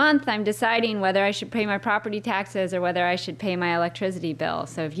 every month I'm deciding whether I should pay my property taxes or whether I should pay my electricity bill.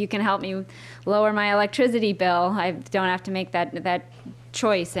 So if you can help me lower my electricity bill, I don't have to make that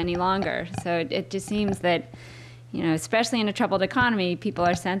choice any longer. So it just seems that, you know, especially in a troubled economy, people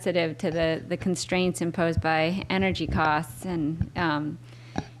are sensitive to the constraints imposed by energy costs. And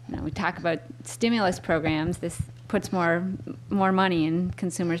you know, we talk about stimulus programs. This puts more money in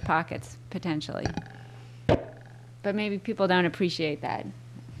consumers' pockets potentially. But maybe people don't appreciate that.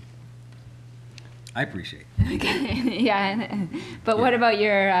 I appreciate it. Okay. Yeah. But what about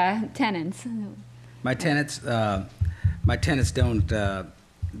your tenants? My tenants don't. I'm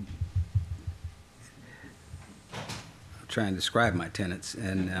trying to describe my tenants,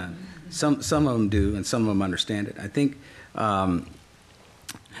 and some of them do, and some of them understand it. I think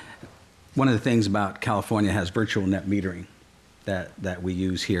one of the things about California has virtual net metering that we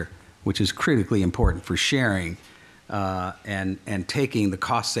use here, which is critically important for sharing and taking the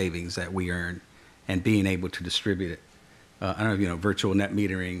cost savings that we earn and being able to distribute it. I don't know if you know virtual net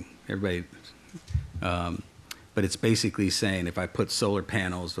metering, everybody. But it's basically saying if I put solar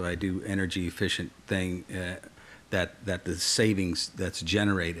panels or I do energy efficient thing, that the savings that's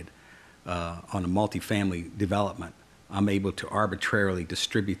generated on a multifamily development, I'm able to arbitrarily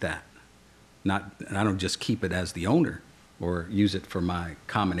distribute that I don't just keep it as the owner or use it for my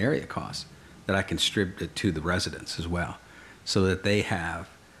common area costs, that I can distribute it to the residents as well, so that they have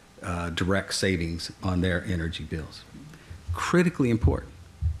direct savings on their energy bills. Critically important,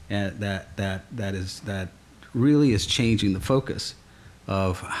 and that really is changing the focus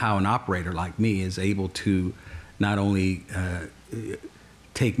of how an operator like me is able to not only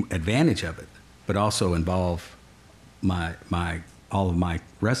take advantage of it, but also involve all of my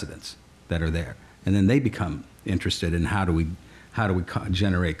residents that are there, and then they become interested in how do we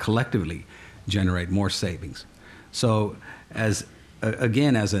collectively generate more savings. So I'm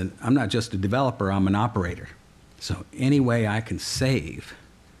not just a developer, I'm an operator. So any way I can save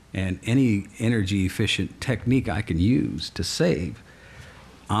and any energy efficient technique I can use to save,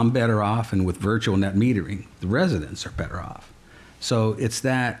 I'm better off, and with virtual net metering, the residents are better off. So it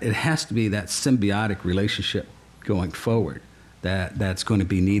has to be that symbiotic relationship going forward that's going to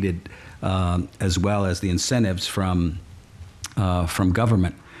be needed, as well as the incentives from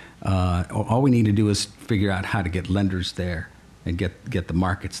government. All we need to do is figure out how to get lenders there and get the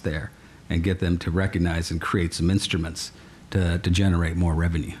markets there and get them to recognize and create some instruments to generate more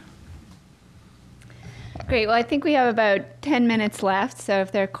revenue. Great. Well, I think we have about 10 minutes left, so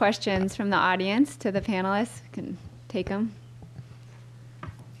if there are questions from the audience to the panelists, we can take them.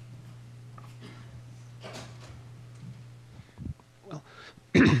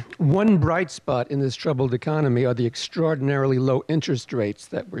 One bright spot in this troubled economy are the extraordinarily low interest rates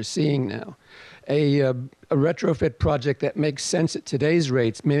that we're seeing now. A retrofit project that makes sense at today's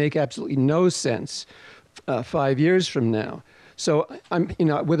rates may make absolutely no sense 5 years from now. So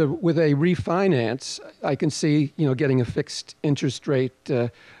with a refinance, I can see getting a fixed interest rate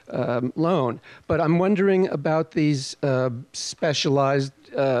loan. But I'm wondering about these specialized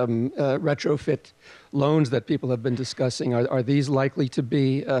retrofit loans that people have been discussing. Are these likely to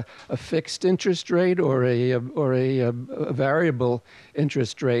be a fixed interest rate or a variable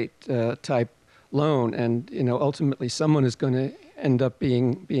interest rate type loan? And ultimately, someone is going to end up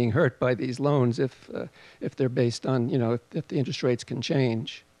being hurt by these loans if they're based on if the interest rates can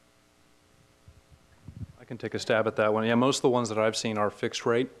change. I can take a stab at that one. Yeah, most of the ones that I've seen are fixed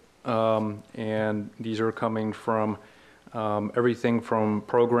rate, and these are coming from everything from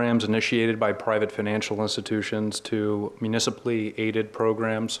programs initiated by private financial institutions to municipally aided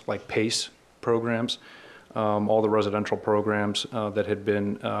programs like PACE programs, all the residential programs that had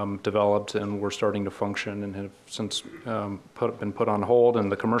been developed and were starting to function and have since been put on hold,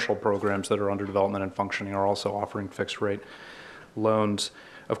 and the commercial programs that are under development and functioning are also offering fixed rate loans.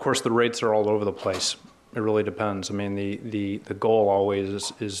 Of course, the rates are all over the place. It really depends. I mean, the goal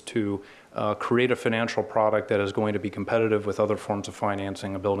always is to create a financial product that is going to be competitive with other forms of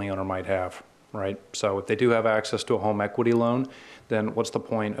financing a building owner might have, right? So if they do have access to a home equity loan, then what's the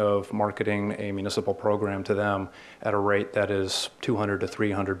point of marketing a municipal program to them at a rate that is 200 to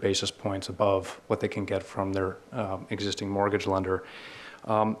 300 basis points above what they can get from their existing mortgage lender?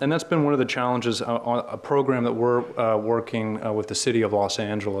 And that's been one of the challenges. A program that we're working with the city of Los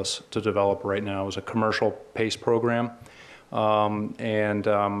Angeles to develop right now is a commercial PACE program.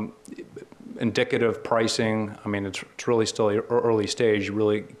 Indicative pricing, I mean, it's really still early stage. You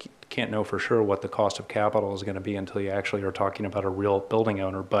really can't know for sure what the cost of capital is going to be until you actually are talking about a real building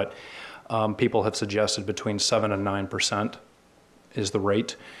owner. But people have suggested between 7% and 9% is the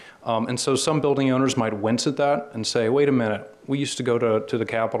rate. And so some building owners might wince at that and say, wait a minute, we used to go to the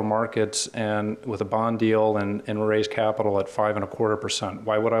capital markets and with a bond deal and raise capital at 5.25%.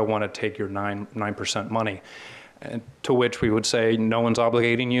 Why would I want to take your 9% money? And to which we would say, no one's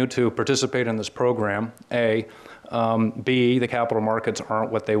obligating you to participate in this program, A. B, the capital markets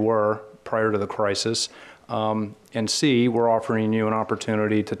aren't what they were prior to the crisis. And C, we're offering you an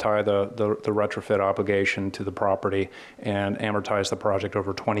opportunity to tie the retrofit obligation to the property and amortize the project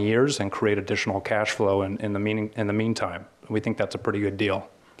over 20 years and create additional cash flow in the meantime. We think that's a pretty good deal.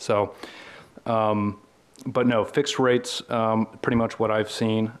 So, but no, fixed rates, pretty much what I've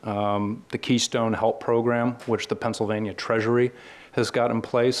seen. The Keystone Help Program, which the Pennsylvania Treasury has got in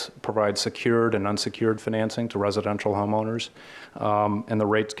place, provides secured and unsecured financing to residential homeowners. And the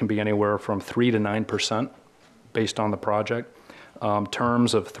rates can be anywhere from 3 to 9% based on the project.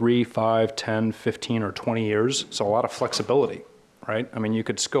 Terms of 3, 5, 10, 15, or 20 years. So a lot of flexibility, right? I mean, you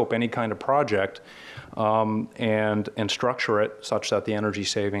could scope any kind of project and structure it such that the energy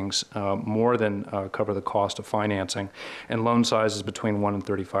savings more than cover the cost of financing, and loan sizes between $1,000 and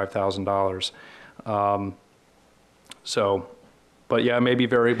 $35,000. But yeah, maybe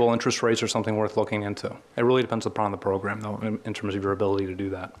variable interest rates are something worth looking into. It really depends upon the program, though, in terms of your ability to do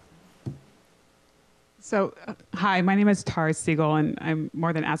that. So, hi, my name is Tara Siegel, and I'm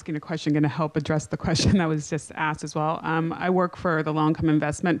more than asking a question, going to help address the question that was just asked as well. I work for the Low Income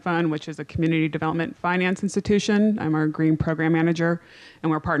Investment Fund, which is a community development finance institution. I'm our green program manager, and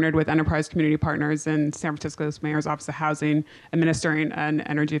we're partnered with Enterprise Community Partners in San Francisco's Mayor's Office of Housing, administering an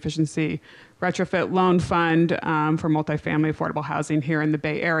energy efficiency retrofit loan fund for multifamily affordable housing here in the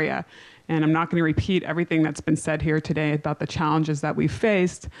Bay Area. And I'm not going to repeat everything that's been said here today about the challenges that we've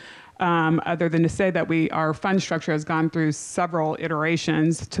faced. Other than to say that our fund structure has gone through several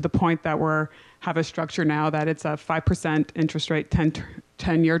iterations to the point that we have a structure now that it's a 5% interest rate,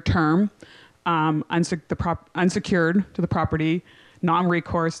 10-year term, unsecured to the property,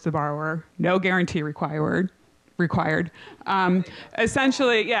 non-recourse to the borrower, no guarantee required.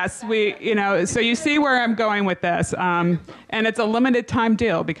 Essentially, yes, so you see where I'm going with this. And it's a limited time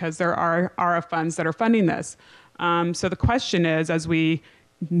deal because there are RF funds that are funding this. So the question is, as we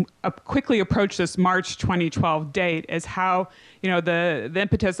quickly approach this March 2012 date, is how, the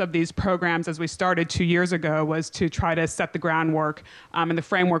impetus of these programs as we started 2 years ago was to try to set the groundwork and the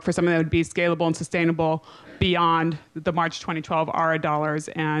framework for something that would be scalable and sustainable beyond the March 2012 ARA dollars.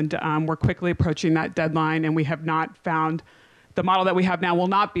 And we're quickly approaching that deadline, and we have not found the model that we have now will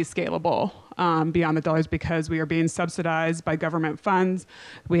not be scalable beyond the dollars because we are being subsidized by government funds.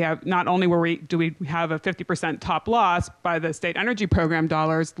 We have not only do we have a 50% top loss by the state energy program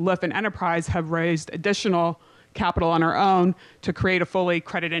dollars, LIF and Enterprise have raised additional capital on our own to create a fully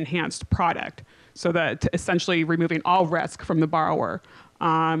credit enhanced product, so that essentially removing all risk from the borrower.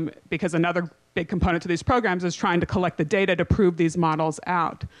 Because another big component to these programs is trying to collect the data to prove these models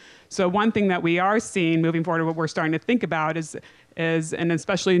out. So one thing that we are seeing moving forward, what we're starting to think about is, and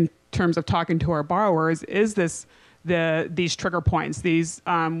especially in terms of talking to our borrowers, is these trigger points. These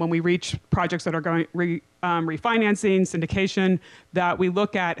when we reach projects that are going refinancing, syndication, that we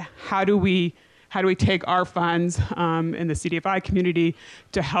look at how do we take our funds in the CDFI community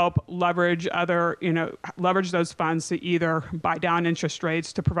to help leverage those funds to either buy down interest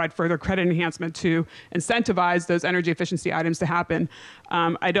rates, to provide further credit enhancement, to incentivize those energy efficiency items to happen.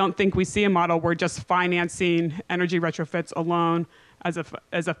 I don't think we see a model where just financing energy retrofits alone as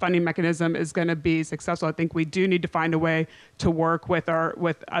a funding mechanism is going to be successful. I think we do need to find a way to work with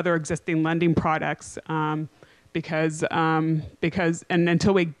other existing lending products. Because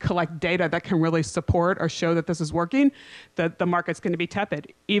until we collect data that can really support or show that this is working, that the market's going to be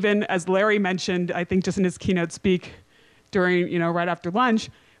tepid. Even as Larry mentioned, I think just in his keynote speak during, right after lunch,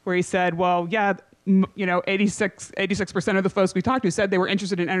 where he said, well, yeah, 86% of the folks we talked to said they were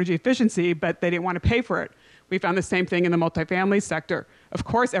interested in energy efficiency, but they didn't want to pay for it. We found the same thing in the multifamily sector. Of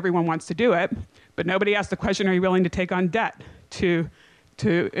course, everyone wants to do it, but nobody asked the question, are you willing to take on debt to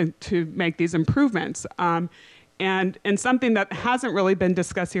make these improvements? And something that hasn't really been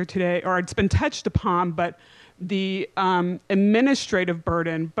discussed here today, or it's been touched upon, but the administrative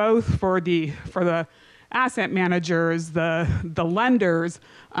burden, both for the asset managers, the lenders,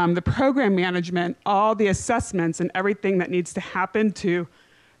 the program management, all the assessments and everything that needs to happen to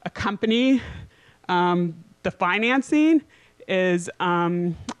accompany the financing is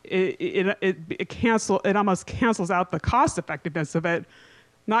it almost cancels out the cost effectiveness of it.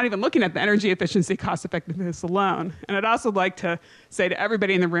 Not even looking at the energy efficiency cost effectiveness alone. And I'd also like to say to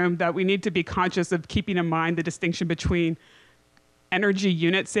everybody in the room that we need to be conscious of keeping in mind the distinction between energy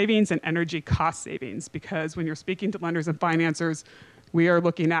unit savings and energy cost savings, because when you're speaking to lenders and financiers, we are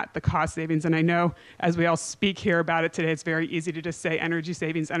looking at the cost savings. And I know as we all speak here about it today, it's very easy to just say energy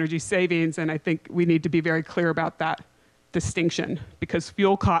savings, and I think we need to be very clear about that distinction, because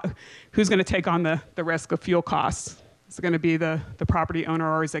who's going to take on the risk of fuel costs? Is it going to be the property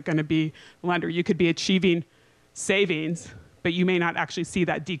owner, or is it going to be the lender? You could be achieving savings, but you may not actually see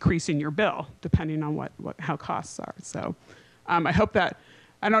that decrease in your bill, depending on how costs are. So I hope that,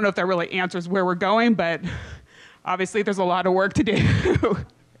 I don't know if that really answers where we're going, but obviously there's a lot of work to do.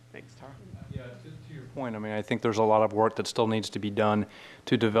 Thanks, Tara. Yeah, to your point, I think there's a lot of work that still needs to be done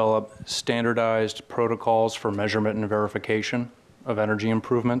to develop standardized protocols for measurement and verification of energy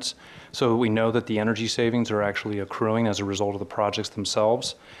improvements, so we know that the energy savings are actually accruing as a result of the projects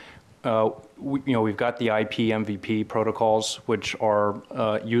themselves. We've got the IP MVP protocols, which are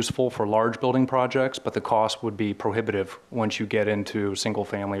useful for large building projects, but the cost would be prohibitive once you get into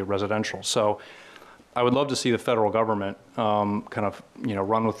single-family residential. So I would love to see the federal government run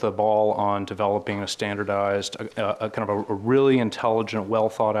with the ball on developing a standardized, a really intelligent, well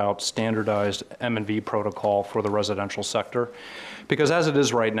thought out, standardized M&V protocol for the residential sector. Because as it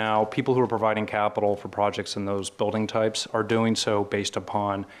is right now, people who are providing capital for projects in those building types are doing so based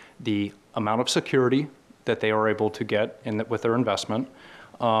upon the amount of security that they are able to get with their investment,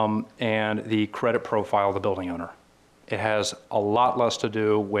 and the credit profile of the building owner. It has a lot less to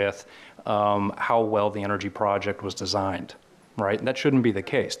do with how well the energy project was designed, right? And that shouldn't be the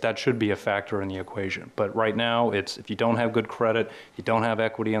case. That should be a factor in the equation. But right now, it's if you don't have good credit, you don't have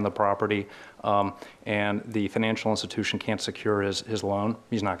equity in the property, and the financial institution can't secure his loan,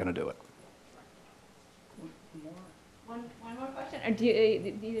 he's not going to do it. One more question? Or do you,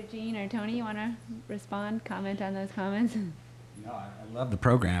 either Jeanne or Tony, you want to respond, comment on those comments? No, I love the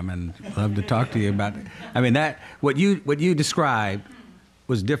program and love to talk to you about it. I mean, what you described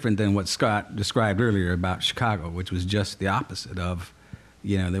was different than what Scott described earlier about Chicago, which was just the opposite of,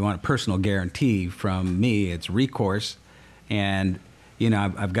 they want a personal guarantee from me. It's recourse, and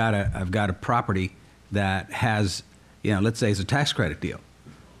I've got a property that has, let's say it's a tax credit deal.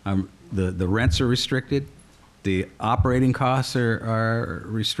 The rents are restricted. The operating costs are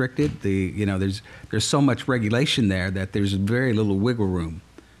restricted. There's so much regulation there that there's very little wiggle room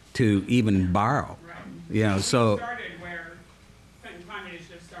to even borrow. Right. So started where Clinton Communists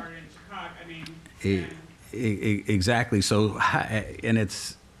just started in Chicago. Exactly. So, and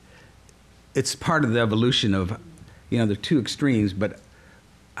it's part of the evolution of, the two extremes. But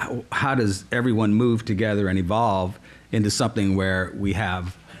how does everyone move together and evolve into something where we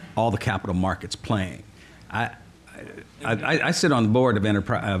have all the capital markets playing? I sit on the board of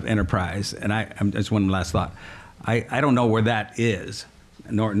Enterprise, and I'm just one last thought. I don't know where that is,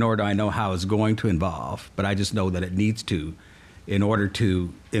 nor do I know how it's going to evolve, but I just know that it needs to, in order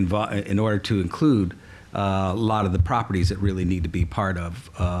to include a lot of the properties that really need to be part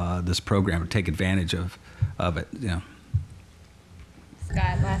of this program, to take advantage of it.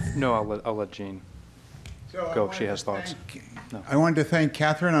 Scott, last. No, I'll let Jeanne go if she has thoughts. No. I wanted to thank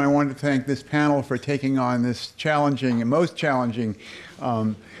Catherine, and I wanted to thank this panel for taking on this challenging and most challenging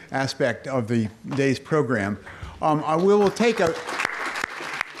aspect of the day's program. We will take a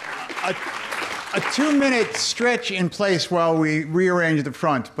 2-minute stretch in place while we rearrange the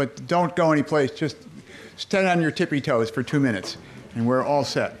front, but don't go anyplace. Just stand on your tippy toes for 2 minutes, and we're all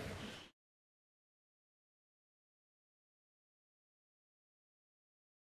set.